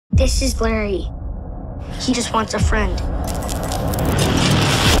This is Larry. He just wants a friend.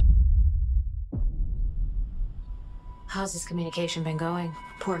 How's this communication been going?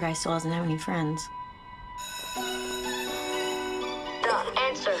 Poor guy still doesn't have any friends. The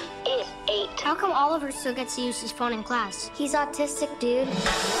answer is 8. How come Oliver still gets to use his phone in class? He's autistic, dude.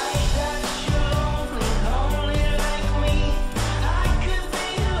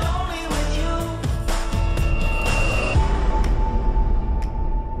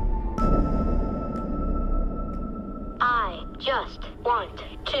 I just want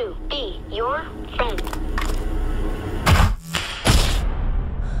to be your friend.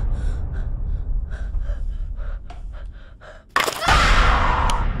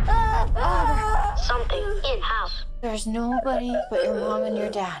 Something in-house. There's nobody but your mom and your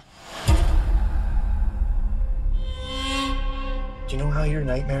dad. Do you know how your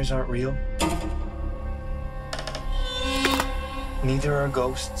nightmares aren't real? Neither are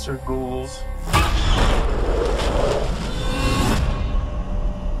ghosts or ghouls.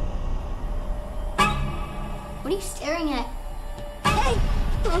 What are you staring at? Hey!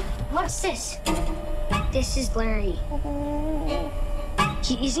 What's this? This is Larry.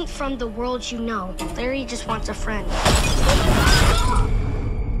 He isn't from the world you know. Larry just wants a friend.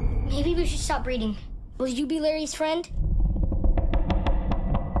 Maybe we should stop reading. Will you be Larry's friend?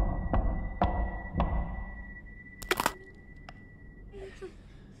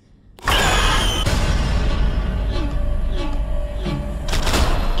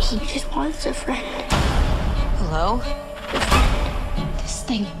 He just wants a friend. Hello? This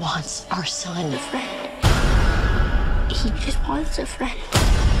thing wants our son. A friend. He just wants a friend.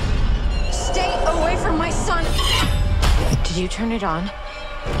 Stay away from my son! Did you turn it on?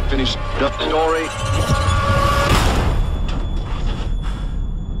 Finish the story.